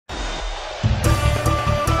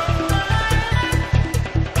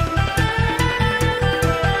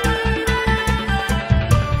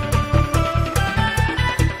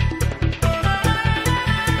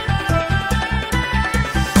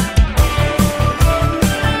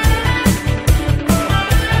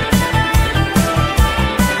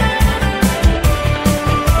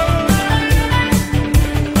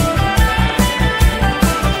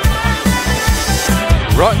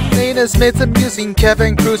his mates amusing,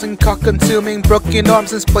 Kevin cruising, cock consuming, broken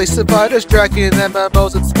arms in place of fighters, dragging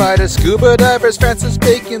MMOs and spiders, scuba divers, Francis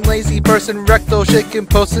Bacon, lazy person, rectal shaking,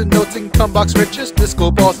 posting notes and cumbox riches, disco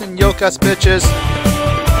balls and yoke-ass bitches.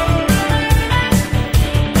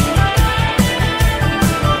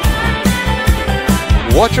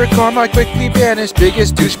 Watch your karma quickly vanish,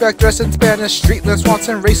 biggest douchebag dressed in Spanish, streetland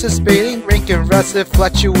Swanson, racist baiting, ranking rats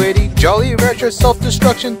fluctuating, jolly rancher,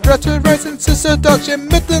 self-destruction, threat to rights and seduction,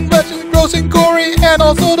 myth and legend, gross and gory, and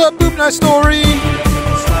also the poop night story.